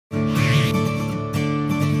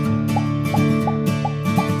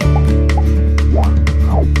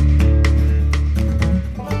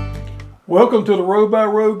Welcome to the Row by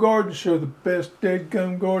Row Garden Show, the best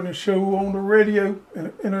dead-gum gardening show on the radio and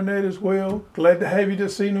the internet as well. Glad to have you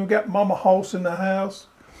this evening. We got Mama Hoss in the house.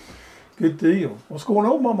 Good deal. What's going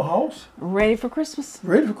on, Mama Hoss? Ready for Christmas?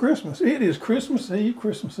 Ready for Christmas. It is Christmas Eve,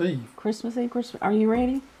 Christmas Eve. Christmas Eve, Christmas. Are you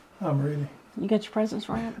ready? I'm ready. You got your presents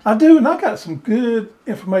wrapped? I do, and I got some good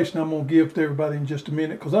information I'm going to give to everybody in just a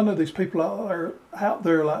minute, because I know these people out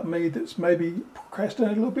there like me that's maybe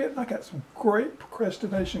procrastinating a little bit, and I got some great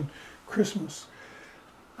procrastination Christmas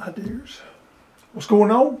ideas. What's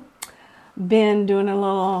going on? Been doing a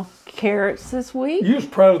little carrots this week. You was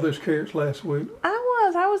proud of those carrots last week.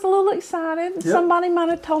 I was a little excited. Yep. Somebody might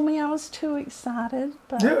have told me I was too excited.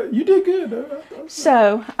 But Yeah, you did good.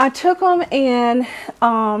 So I took them and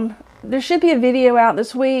there should be a video out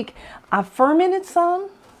this week. I fermented some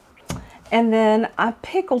and then I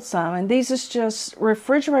pickled some. And these is just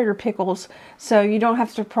refrigerator pickles, so you don't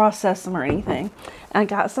have to process them or anything. I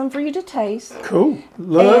got some for you to taste. Cool.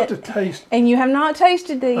 Love to taste. And you have not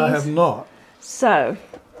tasted these. I have not. So.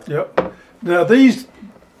 Yep. Now these,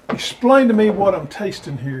 explain to me what I'm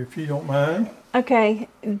tasting here, if you don't mind. Okay,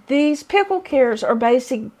 these pickled carrots are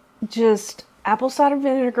basic, just apple cider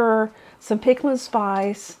vinegar, some pickling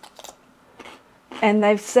spice, and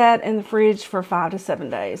they've sat in the fridge for 5 to 7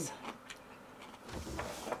 days.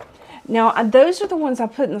 Now, those are the ones I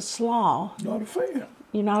put in the slaw. Not a fan.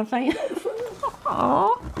 You're not a fan?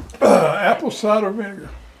 Aw. Apple cider vinegar.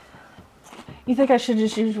 You think I should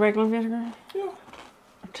just use regular vinegar? Yeah.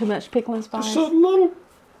 Too much pickling spice? Just a little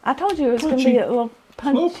I told you it was going to be a little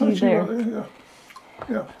punchy there. right there.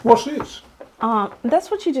 Yeah. What's this?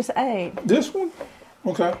 That's what you just ate. This one?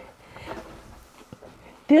 Okay.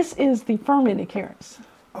 This is the fermented carrots.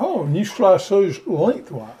 Oh, and you slice those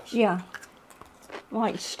lengthwise. Yeah.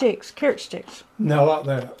 Like sticks, carrot sticks. Now like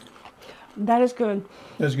that. That is good.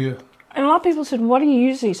 That's good. And a lot of people said, what do you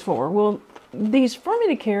use these for? Well, these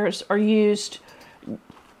fermented carrots are used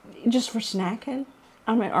just for snacking.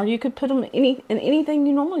 I mean, or you could put them in anything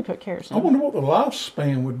you normally put carrots in. I wonder what the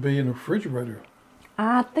lifespan would be in the refrigerator.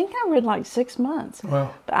 I think I read like 6 months.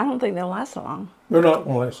 Well, But I don't think they'll last that long. they're not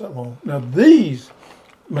going to last that long. Now these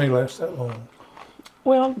may last that long,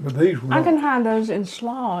 Well, but these won't. I can hide those in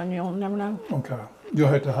slaw and you'll never know. Okay. You'll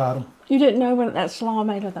have to hide them. You didn't know when that slaw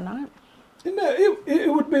made of the night? And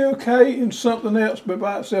it would be okay in something else, but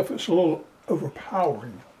by itself it's a little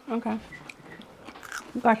overpowering. Okay.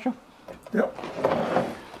 Gotcha. Yep.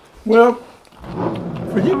 Well,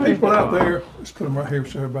 for you people out there, let's put them right here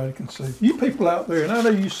so everybody can see. You people out there, and I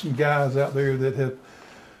know you some guys out there that have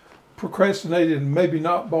procrastinated and maybe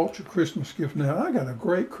not bought your Christmas gift now. I got a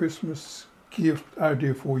great Christmas gift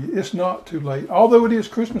idea for you. It's not too late. Although it is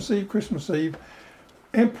Christmas Eve,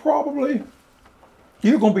 and probably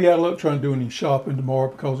you're going to be out of luck trying to do any shopping tomorrow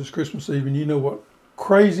because it's Christmas Eve, and you know what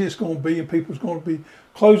crazy it's going to be, and people's going to be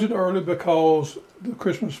closing early because the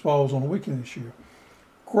Christmas falls on a weekend this year.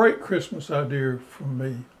 Great Christmas idea from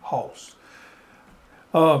me, Hoss.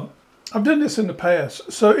 I've done this in the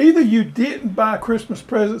past. So either you didn't buy Christmas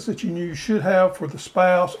presents that you knew you should have for the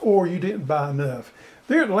spouse, or you didn't buy enough.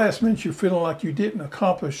 There at the last minute, you're feeling like you didn't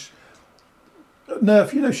accomplish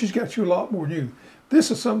enough. You know, she's got you a lot more than you. This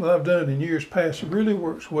is something that I've done in years past. It really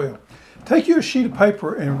works well. Take you a sheet of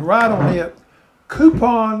paper and write on it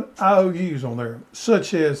coupon IOUs on there,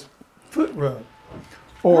 such as foot rub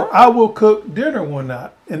or I will cook dinner one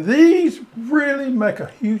night. And these really make a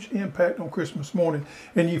huge impact on Christmas morning.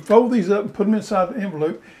 And you fold these up and put them inside the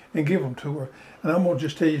envelope and give them to her. And I'm going to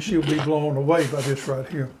just tell you, she'll be blown away by this right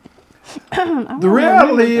here. The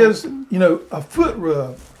reality is, you know, a foot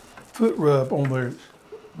rub on there is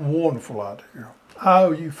wonderful idea.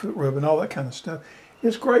 IOU foot rub and all that kind of stuff.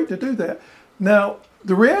 It's great to do that. Now,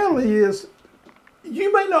 the reality is,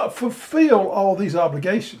 you may not fulfill all these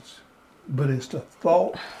obligations, but it's the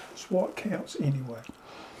thought that's what counts anyway.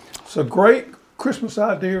 So great Christmas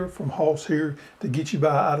idea from Hoss here to get you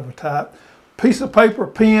by out of a type. Piece of paper,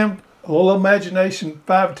 pen, a little imagination,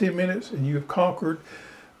 5 to 10 minutes, and you have conquered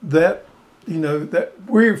that, you know, that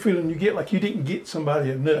weird feeling you get like you didn't get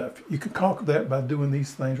somebody enough. You can conquer that by doing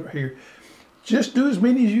these things right here. Just do as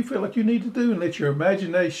many as you feel like you need to do and let your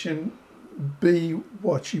imagination be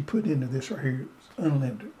what you put into this right here. It's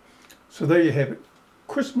unlimited. So there you have it.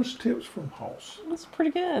 Christmas tips from Hoss. That's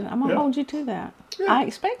pretty good. I'm going to hold you to that. Yeah. I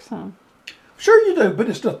expect some. Sure you do, but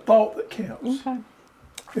it's the thought that counts. Okay.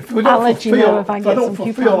 If we don't I'll let you know if I get don't some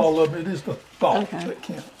fulfill coupons. all of it, it is the thought Okay. that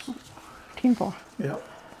counts. Team 4.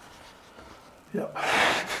 Yep.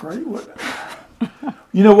 Great, wasn't it?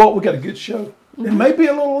 You know what? We got a good show. It may be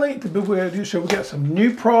a little lengthy, but we're going to do so. We got some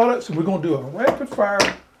new products, and we're going to do a rapid fire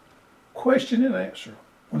question and answer.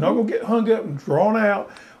 We're not going to get hung up and drawn out.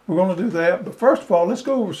 we're going to do that. But first of all, let's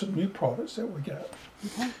go over some new products that we got.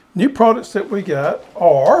 Okay. New products that we got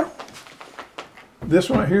are, this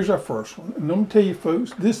one, here's our first one. And let me tell you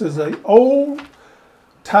folks, this is an old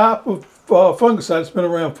type of fungicide that's been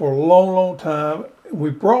around for a long, long time. We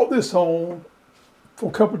brought this on for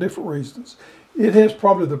a couple of different reasons. It has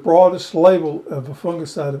probably the broadest label of a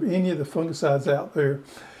fungicide of any of the fungicides out there.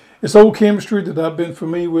 It's old chemistry that I've been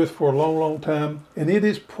familiar with for a long, long time, and it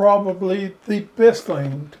is probably the best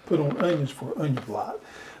thing to put on onions for onion blight.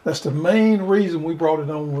 That's the main reason we brought it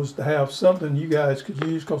on, was to have something you guys could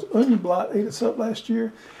use, because onion blight ate us up last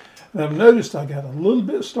year. And I've noticed I got a little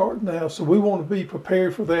bit starting now, so we want to be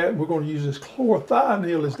prepared for that. We're going to use this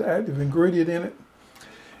chlorothianil as the active ingredient in it.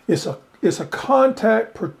 It's a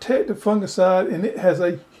contact protective fungicide, and it has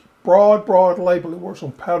a broad label. It works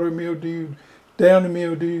on powdery mildew, downy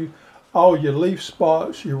mildew, all your leaf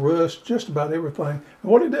spots, your rust, just about everything.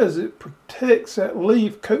 And what it does, it protects that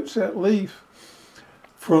leaf, coats that leaf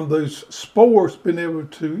from those spores being able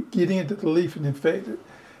to get into the leaf and infect it.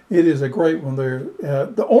 It is a great one there.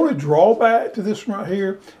 The only drawback to this one right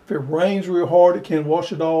here, if it rains real hard, it can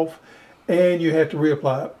wash it off, and you have to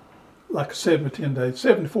reapply it like 7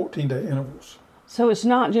 to 14 day intervals. So it's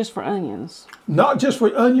not just for onions? Not just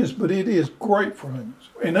for onions, but it is great for onions.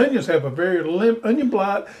 And onions have a onion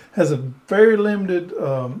blight has a very limited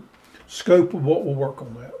scope of what will work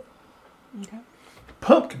on that. Okay.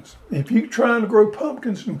 Pumpkins. If you're trying to grow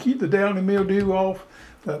pumpkins and keep the downy mildew off,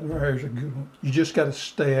 that there's a good one. You just got to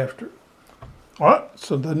stay after it. All right,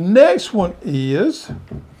 so the next one is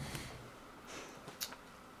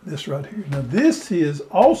this right here. Now this is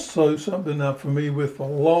also something I'm familiar with for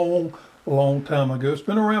a long time ago. It's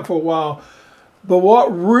been around for a while, but what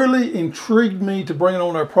really intrigued me to bring it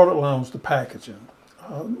on our product line was the packaging.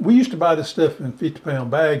 We used to buy this stuff in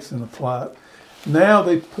 50-pound bags and apply it. Now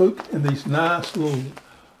they put in these nice little,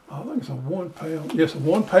 I think it's a 1 pound, yes, a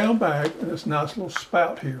 1 pound bag, and this nice little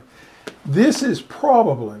spout here. This is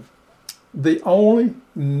probably the only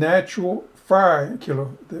natural fire killer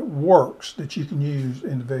that works that you can use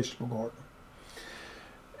in the vegetable garden.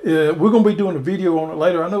 We're going to be doing a video on it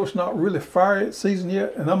later. I know it's not really fire season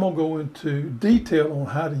yet, and I'm going to go into detail on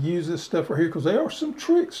how to use this stuff right here, because there are some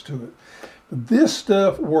tricks to it. But this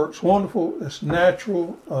stuff works wonderful. It's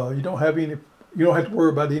natural. You don't have to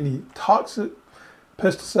worry about any toxic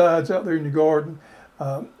pesticides out there in your garden.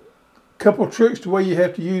 Couple of tricks the way you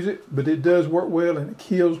have to use it, but it does work well, and it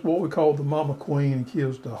kills what we call the mama queen and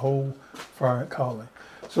kills the whole fire ant colony.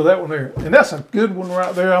 So that one there, and that's a good one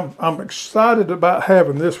right there. I'm excited about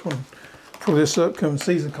having this one for this upcoming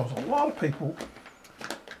season, because a lot of people,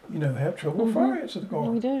 have trouble with fire ants in the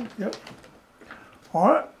garden. We do. Yep. All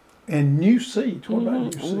right, and new seeds. What about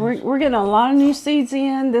new seeds? We're getting a lot of new seeds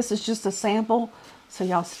in. This is just a sample, so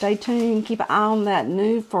y'all stay tuned. Keep an eye on that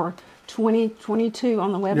new for 2022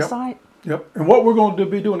 on the website. Yep. And what we're going to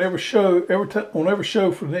be doing every show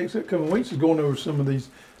for the next upcoming weeks is going over some of these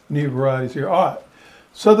new varieties here. All right.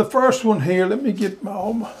 So the first one here, let me get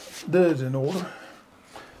all my duds in order.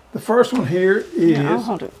 The first one here is, I'll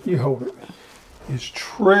hold it. You hold it, is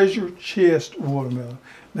Treasure Chest Watermelon.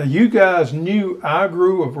 Now you guys knew I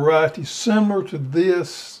grew a variety similar to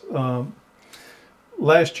this.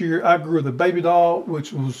 Last year I grew the Baby Doll,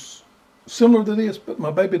 which was similar to this, but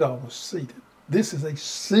my Baby Doll was seeded. This is a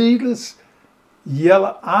seedless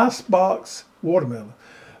yellow icebox watermelon.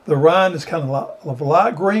 The rind is kind of a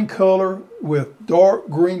light green color with dark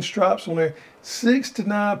green stripes on there. 6 to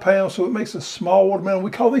 9 pounds, so it makes a small watermelon.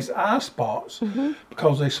 We call these icebox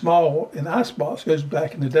because they're small. And icebox goes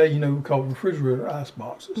back in the day, we call refrigerator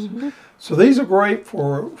iceboxes. So these are great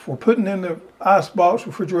for putting in the icebox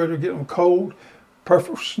refrigerator, getting them cold,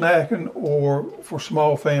 perfect for snacking or for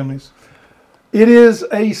small families. It is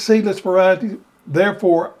a seedless variety,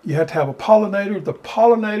 therefore you have to have a pollinator. The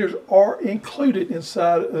pollinators are included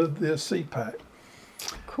inside of this seed pack.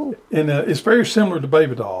 Cool. And it's very similar to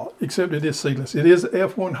Baby Doll, except it is seedless. It is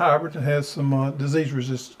F1 hybrid and has some disease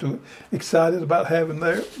resistance to it. Excited about having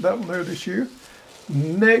that one there this year.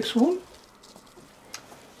 Next one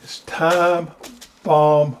is Time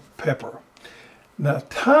Bomb Pepper. Now,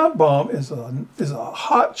 Time Bomb is a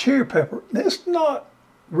hot cherry pepper. It's not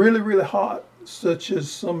really hot, such as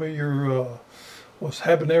some of your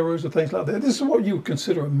habaneros or things like that. This is what you would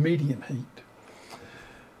consider a medium heat.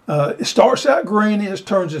 It starts out green and it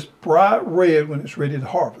turns this bright red when it's ready to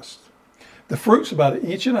harvest. The fruit's about 1.5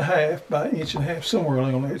 inches by 1.5 inches, somewhere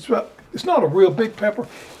along there. It's not a real big pepper,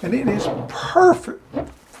 and it is perfect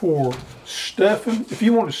for stuffing. If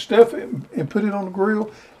you want to stuff it and put it on the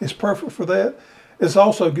grill, it's perfect for that. It's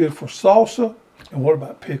also good for salsa, And what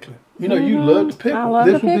about pickling? You know, you love to pickle. I love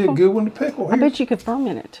This to would be a pickle. good one to pickle I here. bet you could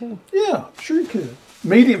ferment it too. Yeah, sure you could.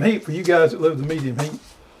 Medium heat for you guys that love the medium heat.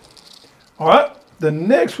 All right, the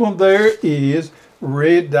next one there is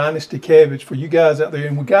Red Dynasty cabbage for you guys out there.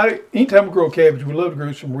 And we got it, anytime we grow cabbage, we love to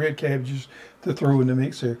grow some red cabbages to throw in the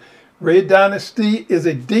mix here. Red Dynasty is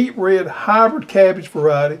a deep red hybrid cabbage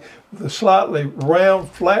variety with a slightly round,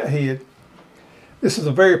 flat head. This is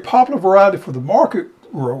a very popular variety for the market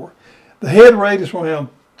grower. The head weight is around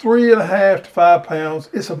 3.5 to 5 pounds.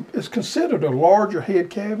 It's considered a larger head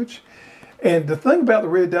cabbage. And the thing about the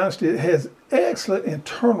Red Dynasty, it has excellent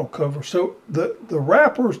internal cover. So the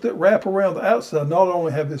wrappers that wrap around the outside not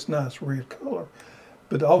only have this nice red color,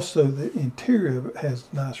 but also the interior of it has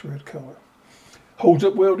nice red color. Holds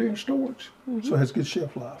up well during storage, so it has good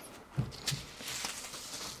shelf life.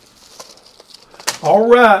 All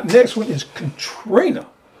right, next one is Katrina.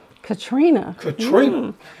 Katrina.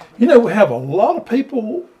 You know, we have a lot of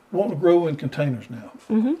people wanting to grow in containers now.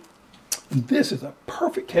 And this is a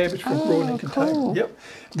perfect cabbage for growing in containers. Cool. Yep.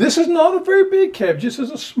 This is not a very big cabbage. This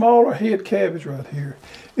is a smaller head cabbage right here.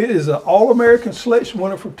 It is an All-American Selection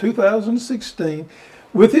winner from 2016.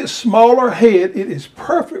 With its smaller head, it is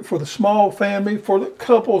perfect for the small family, for the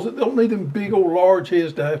couples that don't need them big old large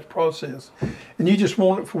heads to have to process. And you just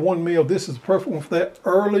want it for one meal. This is the perfect one for that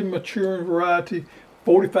early maturing variety,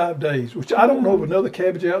 45 days, which I don't know of another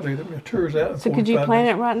cabbage out there that matures out in 45 days. So could you plant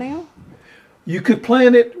it right now? You could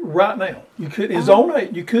plant it right now. You could, in zone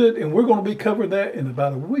 8, you could, and we're going to be covering that in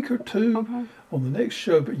about a week or two on the next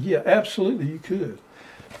show. But yeah, absolutely you could.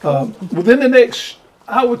 Within the next,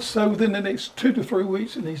 I would say within the next 2 to 3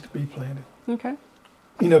 weeks, it needs to be planted. Okay.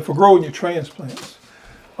 You know, for growing your transplants.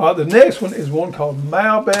 The next one is one called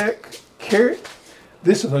Malbec Carrot.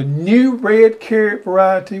 This is a new red carrot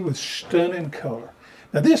variety with stunning color.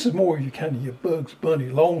 Now this is more your kind of your Bugs Bunny,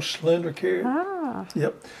 long, slender carrot.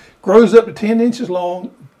 Yep. Grows up to 10 inches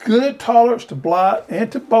long, good tolerance to blight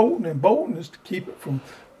and to bolting. And bolting is to keep it from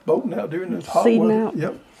bolting out during this hot Seeding weather. out.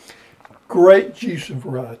 Yep. Great juicing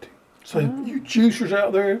variety. So you juicers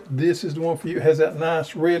out there, this is the one for you. It has that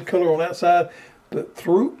nice red color on that side, but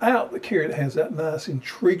throughout the carrot it has that nice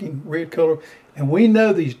intriguing red color. And we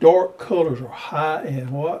know these dark colors are high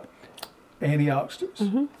in what?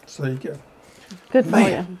 Antioxidants. So there you go. Good for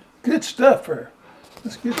Man, you. good stuff there.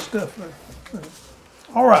 That's good stuff there.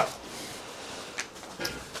 All right.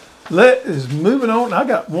 Let is moving on. I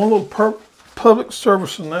got one little public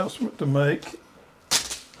service announcement to make.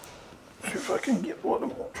 See if I can get what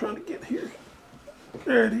I'm trying to get here.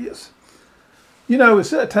 There it is. You know,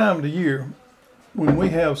 it's that time of the year when we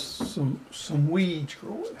have some weeds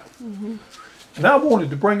growing. And I wanted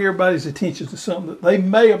to bring everybody's attention to something that they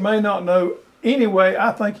may or may not know. Anyway,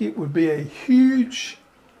 I think it would be a huge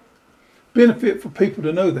benefit for people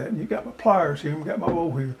to know that. And you got my pliers here, and we got my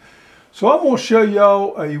bowl here. So I'm going to show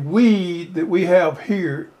y'all a weed that we have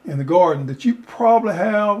here in the garden that you probably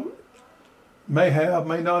have,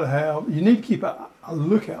 may not have. You need to keep a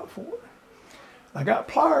lookout for it. I got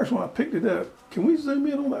pliers when I picked it up. Can we zoom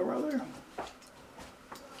in on that right there?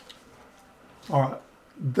 All right.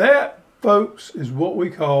 That, folks, is what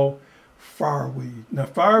we call fireweed. Now,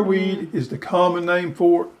 fireweed is the common name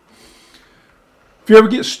for it. If you ever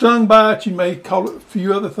get stung by it, you may call it a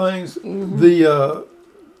few other things. The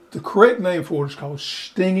correct name for it is called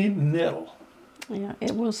stinging nettle. Yeah,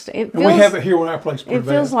 it will. And we have it here on our place. It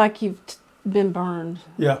feels like you've been burned.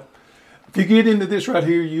 Yeah. If you get into this right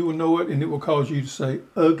here, you will know it, and it will cause you to say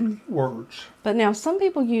ugly words. But now some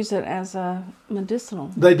people use it as a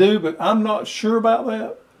medicinal. They do, but I'm not sure about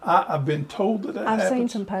that. I've been told that I've happens. seen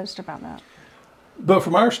some posts about that. But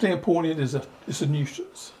from our standpoint, it's a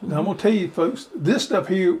nuisance. Now, I'm going to tell you, folks, this stuff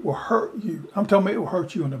here will hurt you. I'm talking about it will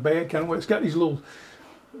hurt you in a bad kind of way. It's got these little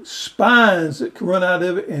spines that can run out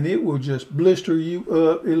of it, and it will just blister you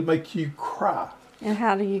up. It'll make you cry. And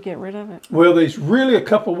how do you get rid of it? Well, there's really a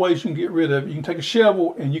couple of ways you can get rid of it. You can take a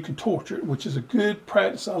shovel and you can torture it, which is a good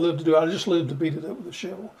practice I love to do. I just love to beat it up with a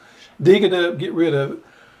shovel. Dig it up, get rid of it.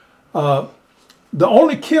 The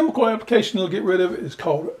only chemical application that'll get rid of it is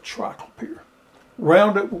called triclopyr.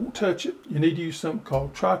 Roundup won't touch it. You need to use something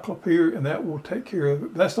called triclopyr, and that will take care of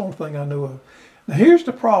it. That's the only thing I know of. Now, here's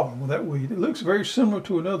the problem with that weed. It looks very similar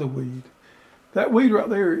to another weed. That weed right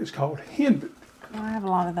there is called henbit. I have a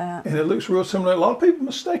lot of that. And it looks real similar. A lot of people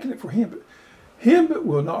mistaken it for henbit. Henbit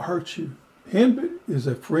will not hurt you. Henbit is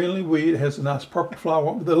a friendly weed. It has a nice purple flower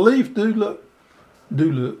on it. The leaf does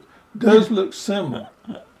look similar.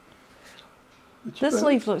 This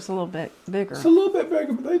leaf looks a little bit bigger. It's a little bit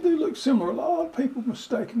bigger, but they do look similar. A lot of people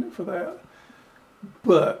mistaken it for that.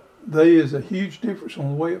 But there is a huge difference on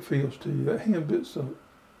the way it feels to you. That henbit's a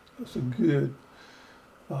good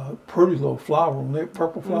pretty little flower on there,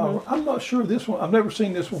 purple flower. I'm not sure this one. I've never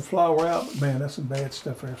seen this one flower out, but man, that's some bad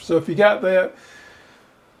stuff there. So if you got that,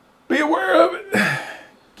 be aware of it.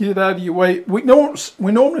 Get it out of your way. We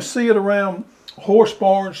normally see it around horse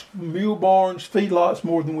barns, mule barns, feedlots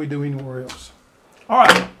more than we do anywhere else. All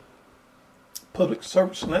right. Public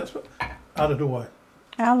service announcement out of the way.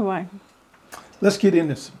 Out of the way. Let's get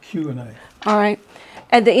into some Q&A. All right.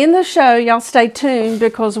 At the end of the show, y'all stay tuned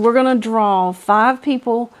because we're going to draw 5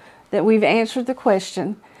 people that we've answered the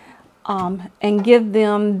question and give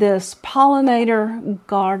them this pollinator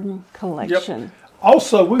garden collection. Yep.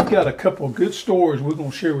 Also, we've got a couple of good stories we're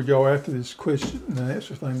going to share with y'all after this question and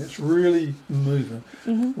answer thing that's really moving.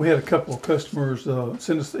 We had a couple of customers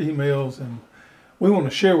send us the emails, and we want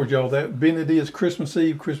to share with y'all that. Being it is Christmas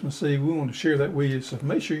Eve, we want to share that with you. So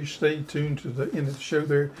make sure you stay tuned to the end of the show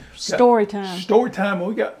there. Story time. Story time.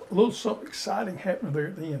 We got a little something exciting happening there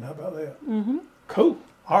at the end. How about that? Cool.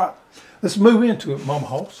 All right. Let's move into it, Mama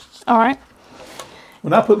Hoss. All right.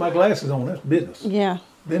 When I put my glasses on, that's business. Yeah.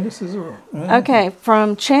 Business is real. Okay.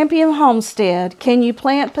 From Champion Homestead, can you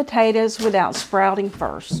plant potatoes without sprouting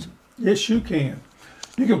first? Yes, you can.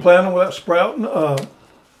 You can plant them without sprouting.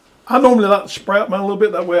 I normally like to sprout mine a little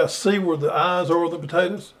bit. That way I see where the eyes are of the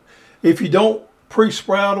potatoes. If you don't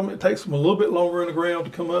pre-sprout them, it takes them a little bit longer in the ground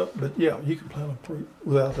to come up. But yeah, you can plant them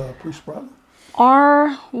without pre-sprouting.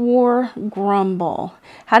 R. War Grumble.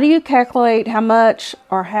 How do you calculate how much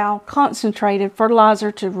or how concentrated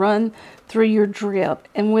fertilizer to run through your drip?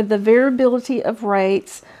 And with the variability of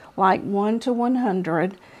rates, like 1 to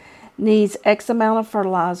 100, needs X amount of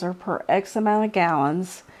fertilizer per X amount of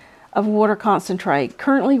gallons of water concentrate.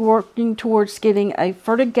 Currently working towards getting a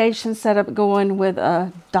fertigation setup going with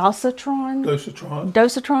a Dosatron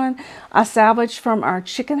I salvaged from our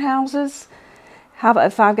chicken houses. Have a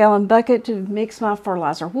 5-gallon bucket to mix my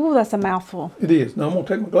fertilizer. Whoa, that's a mouthful. It is. Now I'm going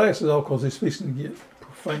to take my glasses off because it's fixing to get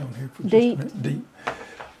profound here for just Deep. a minute. Deep.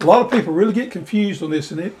 A lot of people really get confused on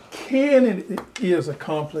this, and it is a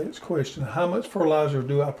complex question. How much fertilizer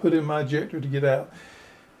do I put in my ejector to get out?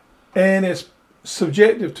 And it's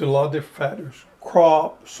subjective to a lot of different factors.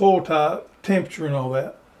 Crop, soil type, temperature, and all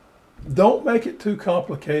that. Don't make it too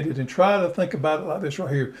complicated and try to think about it like this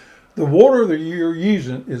right here. The water that you're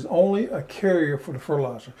using is only a carrier for the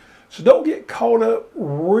fertilizer. So don't get caught up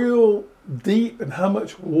real deep in how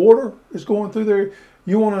much water is going through there.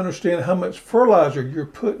 You want to understand how much fertilizer you're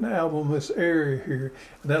putting out on this area here,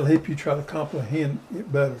 and that'll help you try to comprehend it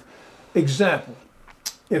better. Example,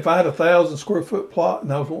 if I had 1,000 square foot plot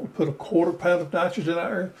and I was wanting to put a 1/4 pound of nitrogen out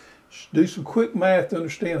there, do some quick math to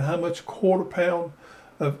understand how much 1/4 pound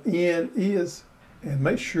of N is, and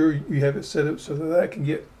make sure you have it set up so that can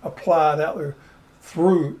get applied out there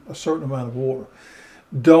through a certain amount of water.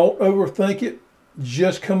 Don't overthink it.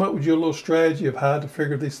 Just come up with your little strategy of how to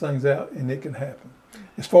figure these things out, and it can happen.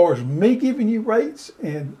 As far as me giving you rates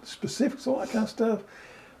and specifics, all that kind of stuff,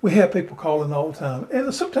 we have people calling all the time.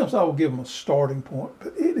 And sometimes I will give them a starting point,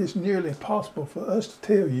 but it is nearly impossible for us to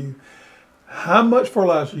tell you how much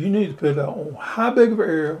fertilizer you need to put out on how big of an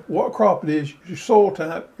area, what crop it is, your soil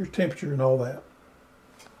type, your temperature, and all that.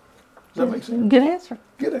 Does that make sense? Good answer.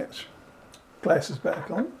 Good answer. Glasses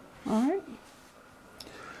back on. All right.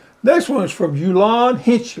 Next one is from Yulon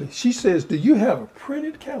Hinchley. She says, do you have a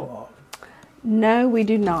printed catalog? No, we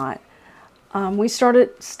do not. We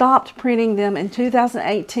stopped printing them in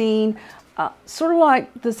 2018, sort of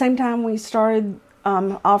like the same time we started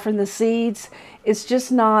offering the seeds. It's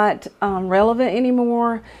just not relevant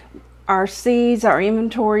anymore. Our seeds, our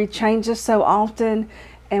inventory changes so often,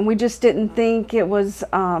 and we just didn't think it was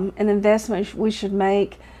an investment we should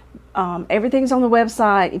make. Everything's on the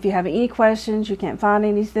website. If you have any questions, you can't find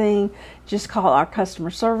anything, just call our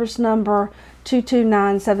customer service number,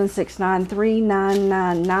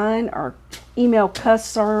 229-769-3999, or email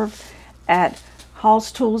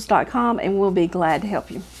custserve@hallstools.com, and we'll be glad to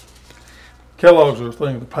help you. Catalogs are a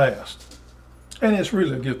thing of the past. And it's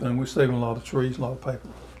really a good thing. We're saving a lot of trees, a lot of paper.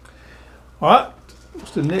 All right.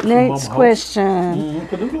 What's the next one, Mama Hoss? Question.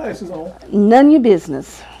 Put them glasses on. None of your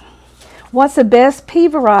business. What's the best pea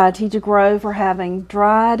variety to grow for having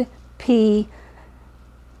dried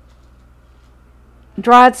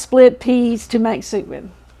split peas to make soup with?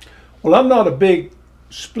 Well, I'm not a big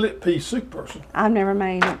split pea soup person, I've never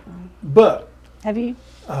made it. but Have you?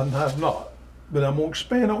 I have not. But I'm going to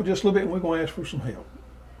expand on it just a little bit, and we're going to ask for some help.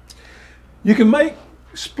 You can make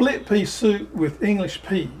split pea soup with English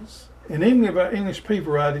peas. And any of our English pea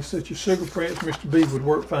varieties, such as Sugar Prince, Mr. B, would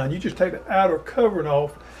work fine. You just take the outer covering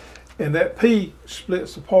off, and that pea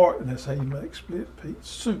splits apart, and that's how you make split pea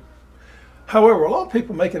soup. However, a lot of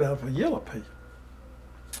people make it out of a yellow pea.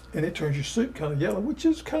 and it turns your soup kind of yellow, which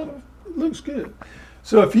is kind of looks good.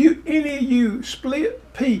 So if any of you split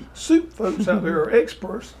pea soup folks out there are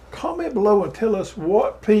experts, comment below and tell us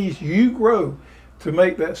what peas you grow to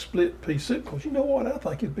make that split pea soup. Because you know what, I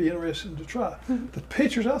think it'd be interesting to try. The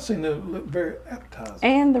pictures I've seen them look very appetizing.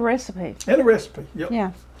 And the recipe. And the recipe, yep.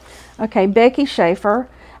 Yeah. Okay, Becky Schaefer.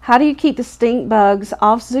 How do you keep the stink bugs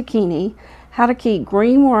off zucchini? How to keep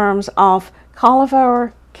green worms off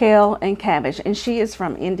cauliflower, kale, and cabbage? And she is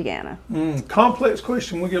from Indiana. Complex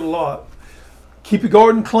question we get a lot. Keep your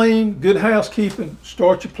garden clean, good housekeeping.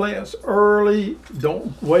 Start your plants early.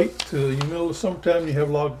 Don't wait till the middle of summertime. You have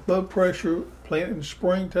a lot of blood pressure. Plant in the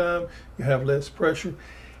springtime, you have less pressure.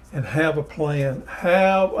 And have a plan.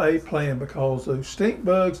 Have a plan, because those stink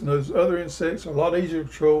bugs and those other insects are a lot easier to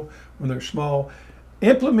control when they're small.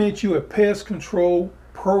 Implement you a pest control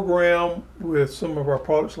program with some of our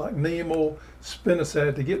products like neem oil,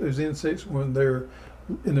 spinosad, to get those insects when they're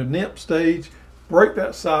in the nymph stage. Break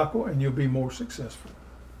that cycle and you'll be more successful.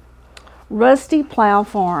 Rusty Plow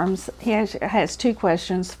Farms has two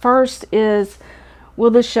questions. First is,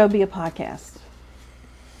 will this show be a podcast?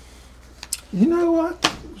 You know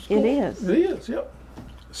what? It is. It is, yep.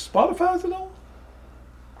 Spotify's it on?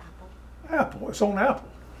 Apple. It's on Apple.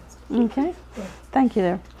 Okay. Thank you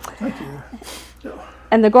there. Thank you. Yeah.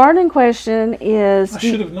 And the gardening question is... I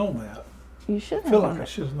should have known that. You should have. I feel like I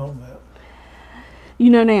should have known that. You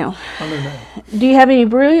know now. I know now. Do you have any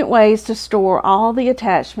brilliant ways to store all the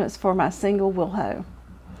attachments for my single wheel hoe?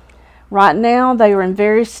 Right now, they are in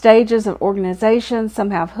various stages of organization. Some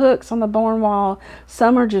have hooks on the barn wall.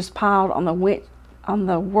 Some are just piled on the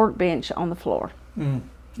workbench on the floor.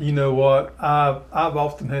 You know what? I've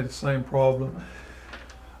often had the same problem.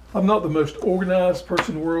 I'm not the most organized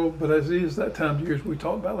person in the world, but as it is that time of year, as we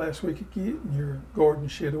talked about last week, getting your garden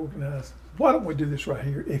shed organized. Why don't we do this right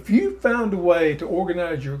here? If you found a way to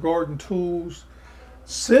organize your garden tools,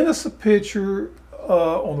 send us a picture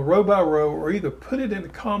on the row by row, or either put it in the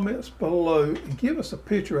comments below and give us a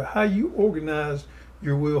picture of how you organized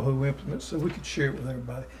your wheel hoe implements so we could share it with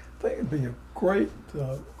everybody. I think it'd be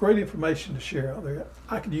a great information to share out there.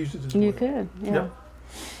 I could use it as well. You could, yeah. Yep.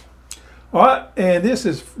 All right, and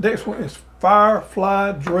next one is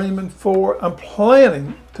Firefly Dreaming 4. I'm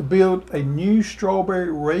planning to build a new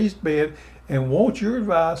strawberry raised bed and want your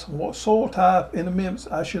advice on what soil type and amendments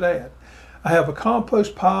I should add. I have a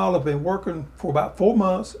compost pile I've been working for about 4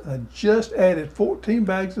 months, and I just added 14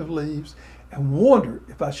 bags of leaves and wonder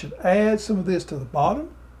if I should add some of this to the bottom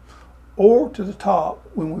or to the top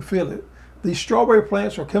when we fill it. These strawberry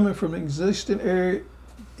plants are coming from an existing area,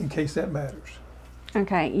 in case that matters.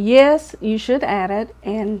 Okay, yes, you should add it,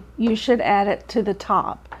 and you should add it to the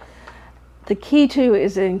top. The key to it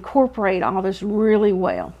is to incorporate all this really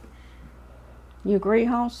well. You agree,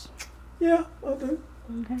 Hoss? Yeah, I do.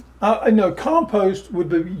 Okay. I know compost would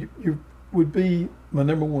be my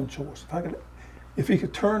number one choice. If you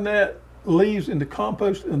could turn that leaves into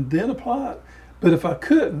compost and then apply it. But if I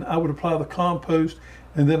couldn't, I would apply the compost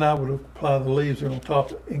and then I would apply the leaves there on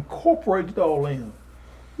top. Incorporate it all in.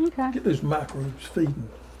 Okay. Get those microbes feeding.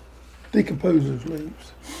 Decompose those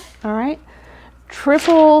leaves. All right.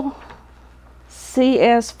 Triple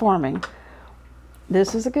CS farming.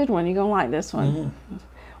 This is a good one. You're going to like this one. Mm-hmm.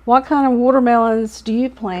 What kind of watermelons do you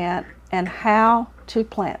plant and how to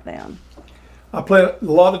plant them? I plant a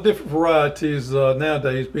lot of different varieties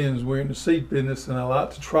nowadays, being as we're in the seed business, and I like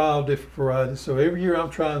to try all different varieties. So every year I'm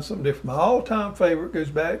trying something different. My all-time favorite goes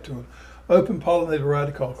back to an open pollinated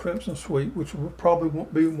variety called Crimson Sweet, which will probably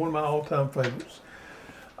be one of my all-time favorites.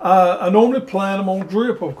 I normally plant them on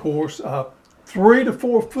drip, of course, 3 to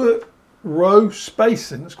 4 foot row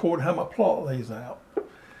spacing. It's according to how my plot lays out.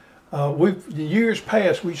 In years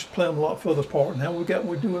past, we used to plant them a lot further apart. Now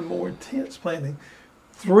we're doing more intense planting.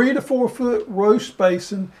 3 to 4 foot row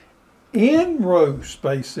spacing, in row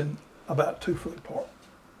spacing, about 2 foot apart.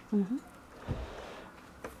 Mm-hmm.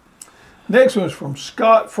 Next one is from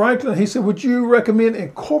Scott Franklin. He said, would you recommend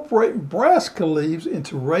incorporating brassica leaves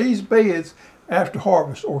into raised beds after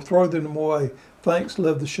harvest or throw them away? Thanks,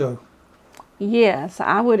 love the show. Yes,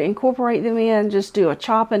 I would incorporate them in, just do a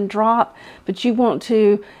chop and drop, but you want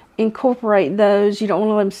to incorporate those. You don't want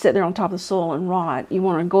to let them sit there on top of the soil and rot. You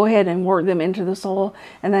want to go ahead and work them into the soil,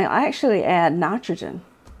 and they actually add nitrogen.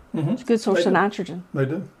 Mm-hmm. It's a good source of nitrogen. They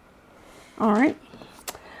do. All right.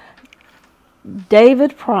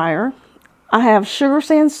 David Pryor. I have sugar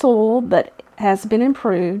sand soil that has been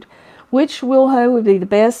improved. Which wheel hoe would be the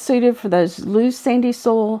best suited for those loose sandy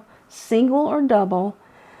soil, single or double?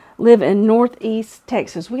 Live in Northeast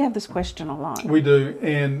Texas. We have this question a lot. We do,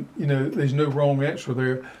 and there's no wrong answer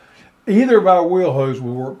there. Either of our wheel hose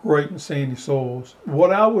will work great in sandy soils.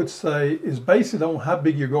 What I would say is base it on how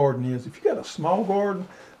big your garden is. If you got a small garden,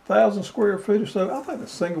 1,000 square feet or so, I think a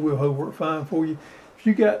single wheel hoe work fine for you. If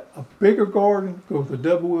you got a bigger garden, go with a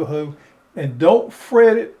double wheel hoe, and don't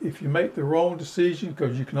fret it if you make the wrong decision,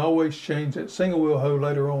 because you can always change that single wheel hoe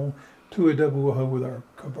later on to a double wheel hoe with our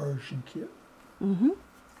conversion kit. Mm-hmm.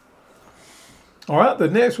 All right, the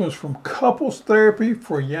next one's from Couples Therapy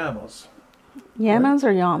for Yamas. Yamas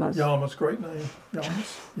or Yamas? Yamas, great name.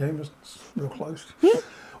 Yamas, real close.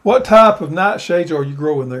 What type of nightshades are you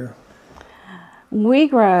growing there? We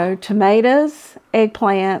grow tomatoes,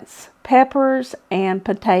 eggplants, peppers, and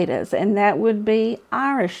potatoes, and that would be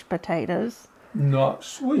Irish potatoes, Not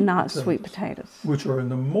sweet. not potatoes, sweet potatoes. which are in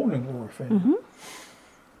the morning glory family. Mm-hmm.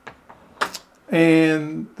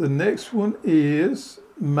 And the next one is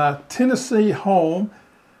my Tennessee home.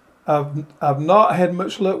 I've not had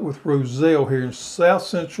much luck with Roselle here in South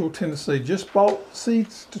Central Tennessee. Just bought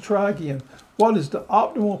seeds to try again. What is the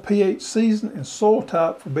optimal pH, season, and soil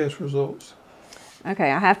type for best results?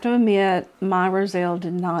 Okay, I have to admit, my Roselle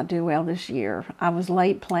did not do well this year. I was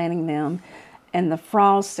late planting them, and the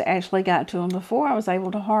frost actually got to them before I was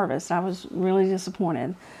able to harvest. I was really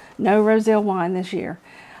disappointed. No Roselle wine this year.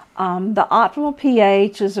 The optimal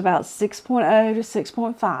pH is about 6.0 to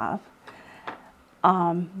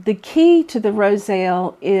 6.5. The key to the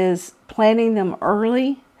Roselle is planting them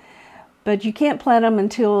early, but you can't plant them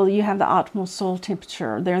until you have the optimal soil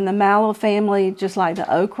temperature. They're in the mallow family, just like the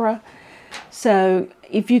okra. So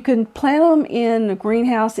if you can plant them in the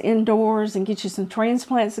greenhouse indoors and get you some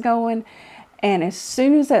transplants going, and as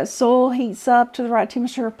soon as that soil heats up to the right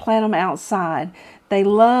temperature, plant them outside. They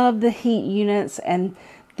love the heat units, and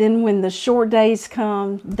then when the short days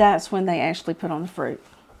come, that's when they actually put on the fruit.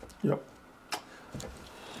 Yep.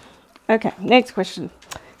 Okay, next question.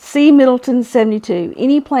 C. Middleton 72.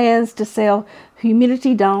 Any plans to sell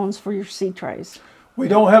humidity domes for your seed trays? We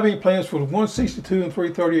don't have any plans for the 162 and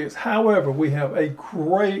 338s. However, we have a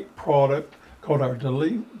great product called our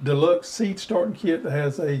Deluxe Seed Starting Kit that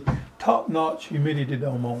has a top-notch humidity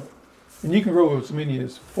dome on it. And you can grow as many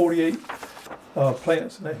as 48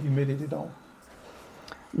 plants in that humidity dome.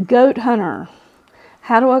 Goat Hunter.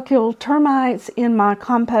 How do I kill termites in my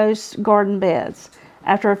compost garden beds?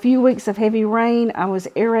 After a few weeks of heavy rain, I was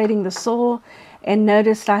aerating the soil and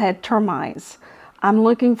noticed I had termites. I'm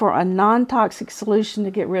looking for a non-toxic solution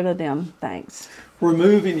to get rid of them. Thanks.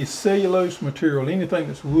 Remove any cellulose material, anything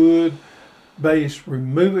that's wood-based,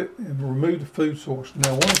 remove it and remove the food source.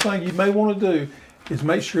 Now, one thing you may want to do is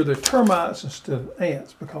make sure they're termites instead of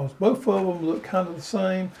ants, because both of them look kind of the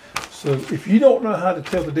same. So if you don't know how to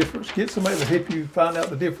tell the difference, get somebody to help you find out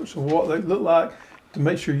the difference of what they look like to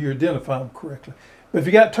make sure you identify them correctly. But if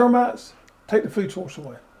you got termites, take the food source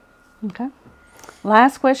away. Okay.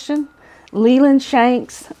 Last question. Leland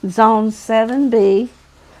Shanks, Zone 7B.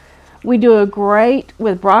 We do a great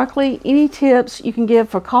with broccoli. Any tips you can give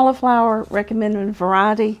for cauliflower? Recommended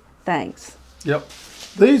variety? Thanks. Yep.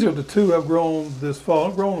 These are the two I've grown this fall.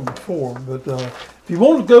 I've grown them before, but if you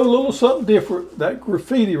want to go a little something different, that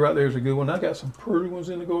graffiti right there is a good one. I got some pretty ones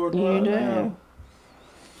in the garden right now.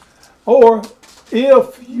 Or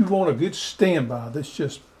if you want a good standby that's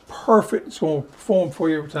just perfect, it's going to perform for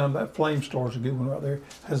you every time, that Flame Star is a good one right there.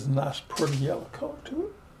 Has a nice pretty yellow color to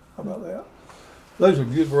it. How about that? Those are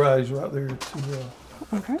good varieties right there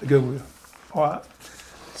to go with. All right.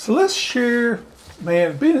 So let's share,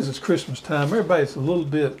 man, being as it's Christmas time, everybody's a little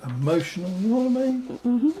bit emotional, you know what I mean?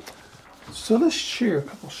 Mm-hmm. So let's share a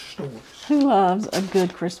couple stories. Who loves a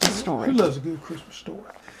good Christmas story? Who loves a good Christmas story?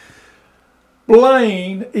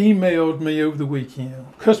 Blaine emailed me over the weekend.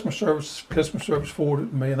 Customer service forwarded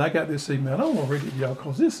it to me, and I got this email. I want to read it to y'all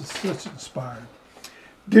because this is such inspiring.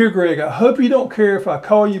 Dear Greg, I hope you don't care if I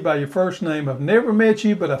call you by your first name. I've never met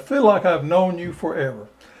you, but I feel like I've known you forever.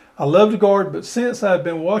 I love to garden, but since I've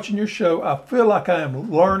been watching your show, I feel like I am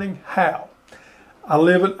learning how. I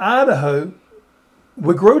live in Idaho.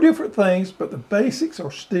 We grow different things, but the basics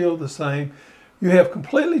are still the same. You have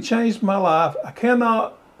completely changed my life. I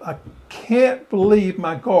can't believe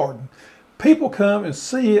my garden. People come and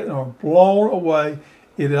see it and are blown away.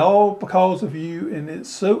 It is all because of you, and it's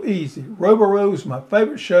so easy. Robo is my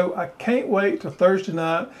favorite show. I can't wait till Thursday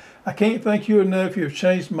night. I can't thank you enough. You have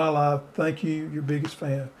changed my life. Thank you, your biggest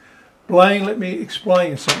fan. Blaine, let me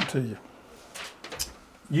explain something to you.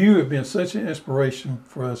 You have been such an inspiration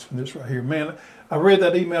for us from this right here. Man, I read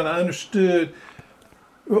that email and I understood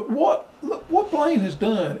what Blaine has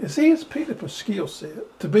done is he has picked up a skill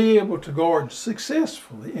set to be able to garden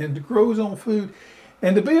successfully and to grow his own food,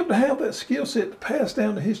 and to be able to have that skill set to pass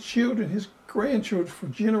down to his children, his grandchildren for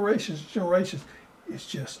generations and generations. is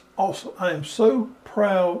just awesome. I am so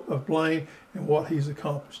proud of Blaine and what he's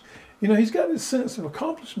accomplished. You know, he's got this sense of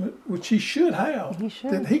accomplishment, which he should have, He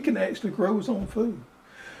should. that he can actually grow his own food.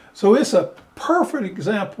 So it's a perfect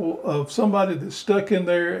example of somebody that's stuck in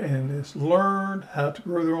there and has learned how to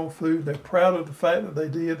grow their own food. They're proud of the fact that they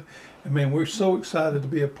did. And man, we're so excited to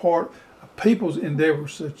be a part of people's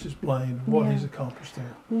endeavors such as Blaine and what Yeah. he's accomplished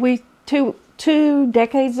there. We two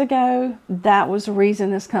decades ago, that was the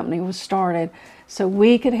reason this company was started, so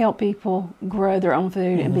we could help people grow their own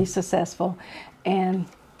food and be successful. And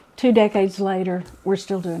 2 decades later, we're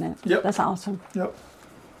still doing it. Yep. That's awesome. Yep.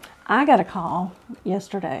 I got a call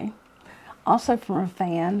yesterday, also from a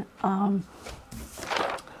fan.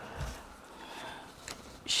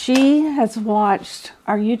 She has watched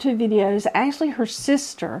our YouTube videos. Actually, her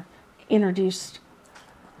sister introduced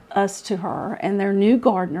us to her, and they're new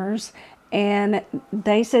gardeners, and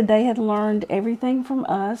they said they had learned everything from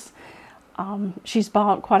us. She's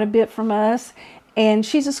bought quite a bit from us, and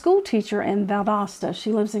she's a school teacher in Valdosta.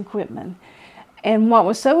 She lives in Quitman. And what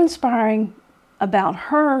was so inspiring about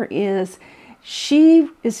her is she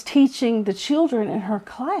is teaching the children in her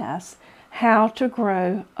class how to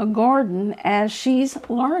grow a garden as she's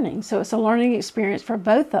learning. So it's a learning experience for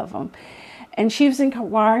both of them. And she was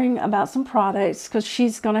inquiring about some products because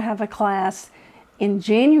she's going to have a class in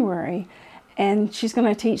January, and she's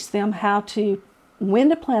going to teach them when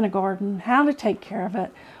to plant a garden, how to take care of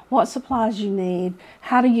it, what supplies you need,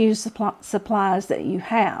 how to use the supplies that you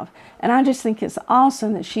have. And I just think it's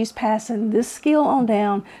awesome that she's passing this skill on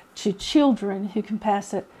down to children who can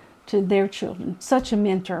pass it to their children. Such a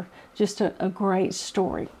mentor, just a great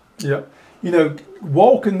story. Yeah. You know,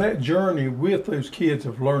 walking that journey with those kids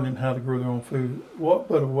of learning how to grow their own food, what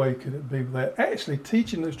better way could it be with that? Actually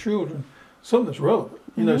teaching those children something that's relevant.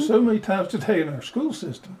 You know, so many times today in our school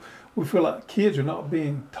system, we feel like kids are not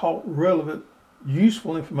being taught relevant,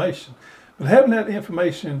 useful information. But having that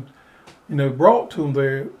information, you know, brought to them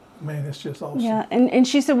there, man, it's just awesome. Yeah, and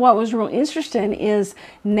she said what was real interesting is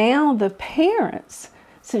now the parents,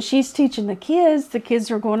 since she's teaching the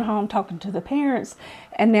kids are going home talking to the parents,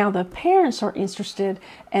 and now the parents are interested,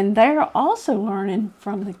 and they're also learning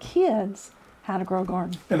from the kids how to grow a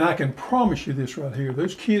garden. And I can promise you this right here,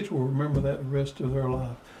 those kids will remember that the rest of their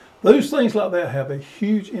life. Those things like that have a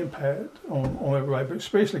huge impact on everybody, but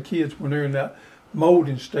especially kids when they're in that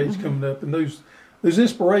molding stage coming up, and those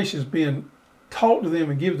inspirations being taught to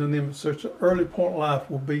them and given to them at such an early point in life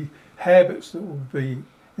will be habits that will be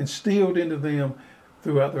instilled into them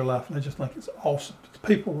throughout their life. And I just think it's awesome. It's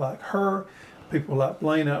people like her, people like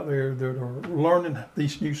Blaine out there that are learning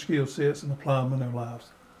these new skill sets and applying them in their lives.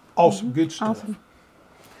 Awesome, good stuff. Awesome.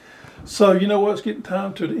 So you know what? It's getting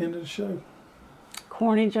time to the end of the show.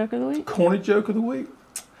 Corny joke of the week? Corny joke of the week.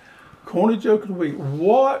 Corny joke of the week.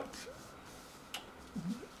 What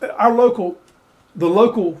the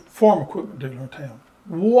local farm equipment dealer in town,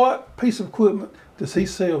 what piece of equipment does he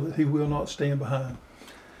sell that he will not stand behind?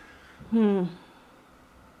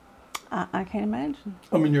 I can't imagine.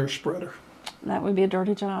 I mean, you're a spreader. That would be a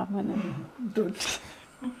dirty job, wouldn't it?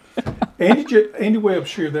 Andy Webb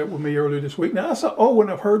shared that with me earlier this week. Now, I saw one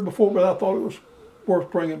I've heard before, but I thought it was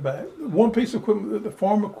worth bringing back. One piece of equipment that the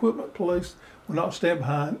farm equipment police will not stand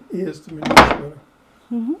behind is the manure spreader.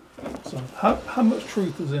 So how much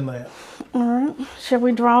truth is in that? All right. Shall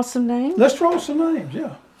we draw some names? Let's draw some names,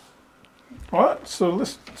 yeah. All right, so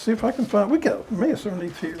let's see if I can find, we got a mess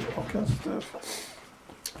underneath here, all kinds of stuff.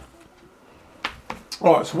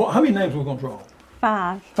 All right, so how many names are we going to draw?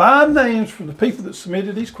 5. 5 names from the people that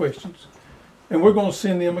submitted these questions, and we're going to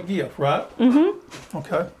send them a gift, right? Mm-hmm.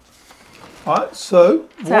 Okay. All right, so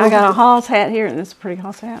I got a Hall's hat here, and this is a pretty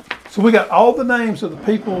Hall's hat. So we got all the names of the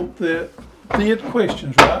people that did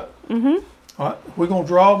questions, right? Mm-hmm. All right, we're going to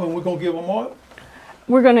draw them, and we're going to give them what?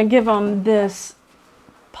 We're going to give them this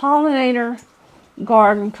pollinator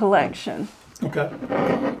garden collection. Okay.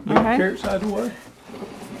 Move the Okay. carrot side away.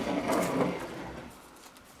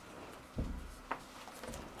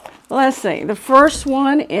 Let's see. The first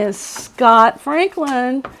one is Scott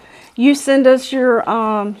Franklin. You send us your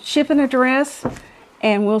shipping address,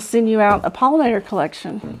 and we'll send you out a pollinator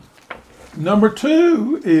collection. Number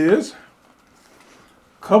 2 is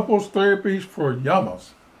couples therapies for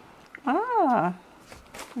Yamas. Ah,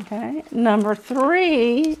 okay. Number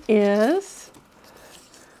 3 is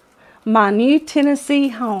my new Tennessee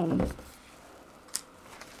home.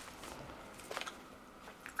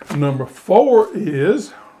 Number 4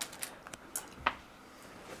 is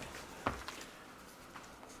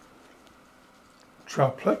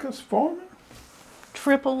Triplex farming.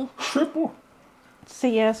 Triple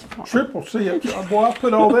CS farm. Triple C. Boy, I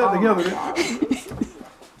put all that together.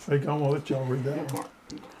 Hey, I'm gonna let y'all read that one.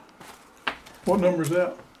 What number is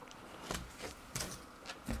that?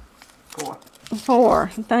 4.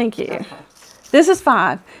 4. Thank you. This is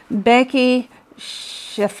 5. Becky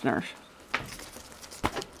Schiffner.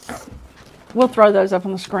 We'll throw those up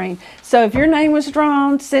on the screen. So if your name was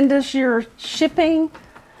drawn, send us your shipping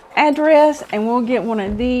address and we'll get one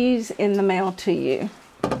of these in the mail to you.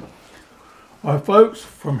 All right, folks,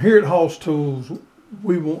 from here at Hoss Tools,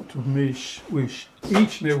 we want to wish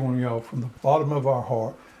each and every one of y'all from the bottom of our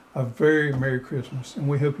heart a very Merry Christmas, and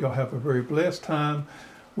we hope y'all have a very blessed time.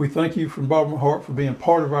 We thank you from the bottom of our heart for being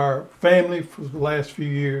part of our family for the last few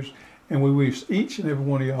years, and we wish each and every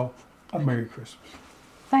one of y'all a Merry Christmas.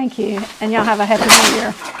 Thank you, and y'all have a happy new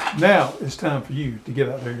year. Now it's time for you to get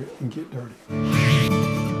out there and get dirty.